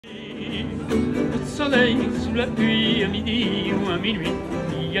soleil, sous la pluie, à midi ou à minuit,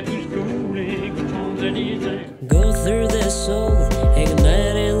 il y a tous les Champs-Élysées. Go through the soul,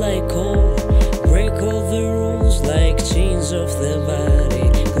 ignite it like coal, break all the rules like chains of the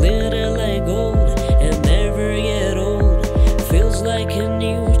body, glitter like gold and never get old, feels like a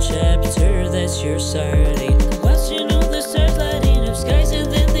new chapter that you're starting. Watching all the stars lighting up skies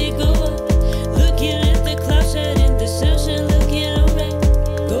and then they go up, looking at the clouds shining, the sunshine looking alright,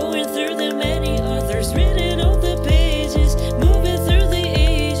 going through the many authors written on the pages, moving through the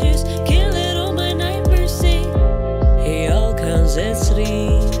ages, can't let all my nightmares stay. Et all comes at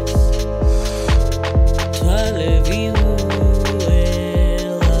three. Toi le vivant et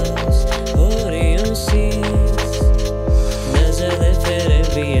las orion seas, nasa de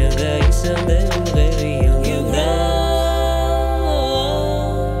ferevia gaisa de uveria. You grow,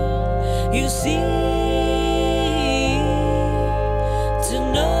 you see, to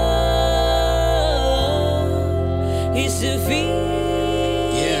know is to feel.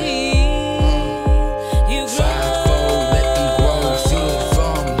 You Fivefold, let them grow, feel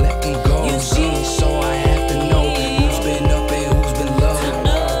from, let them go. So I have to know who's been up and who's been low.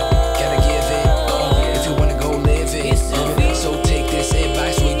 Gotta give it if you wanna go live it. So take this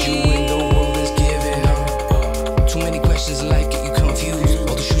advice with you when the world is giving. Too many questions in life get you confused.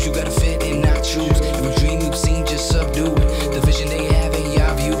 All the shoes you gotta fit and not choose. Every dream you've seen just subdue. The vision they have ain't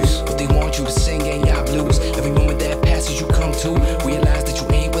your views. What they want you to sing ain't your blues. Every moment that passes you come to realize that you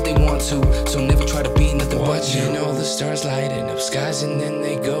ain't what they want to. So never try to be nothing but you. Know the stars lighting up skies and then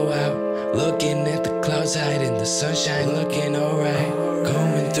they go out. Looking at the clouds hiding, the sunshine looking alright.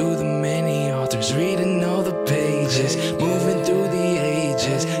 Going through the many authors, reading all the pages, moving through the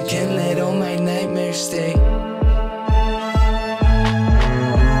ages. Can't let all my nightmares stay.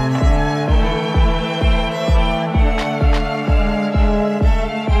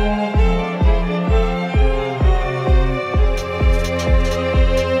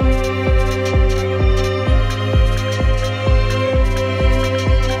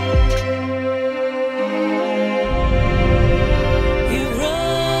 You grow,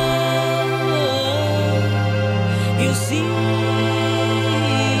 you see,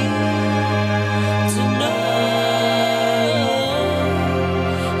 to know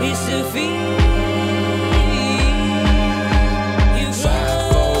is to feel. You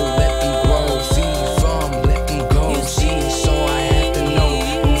Fivefold, let them grow, feel from, let them go. See, so I have to know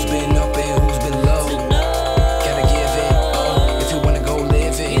who's been up and who's been low. Gotta give it if you wanna go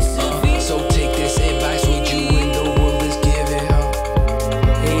live it. So take this advice with you when the world is giving.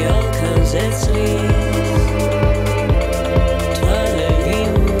 Et all comes at three. Toi le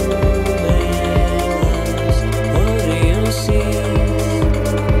vivant et las orion seas,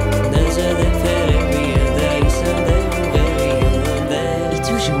 nasa de ferevia gaisa de uveria.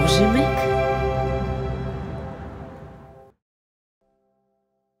 Идешь уже, Мэг?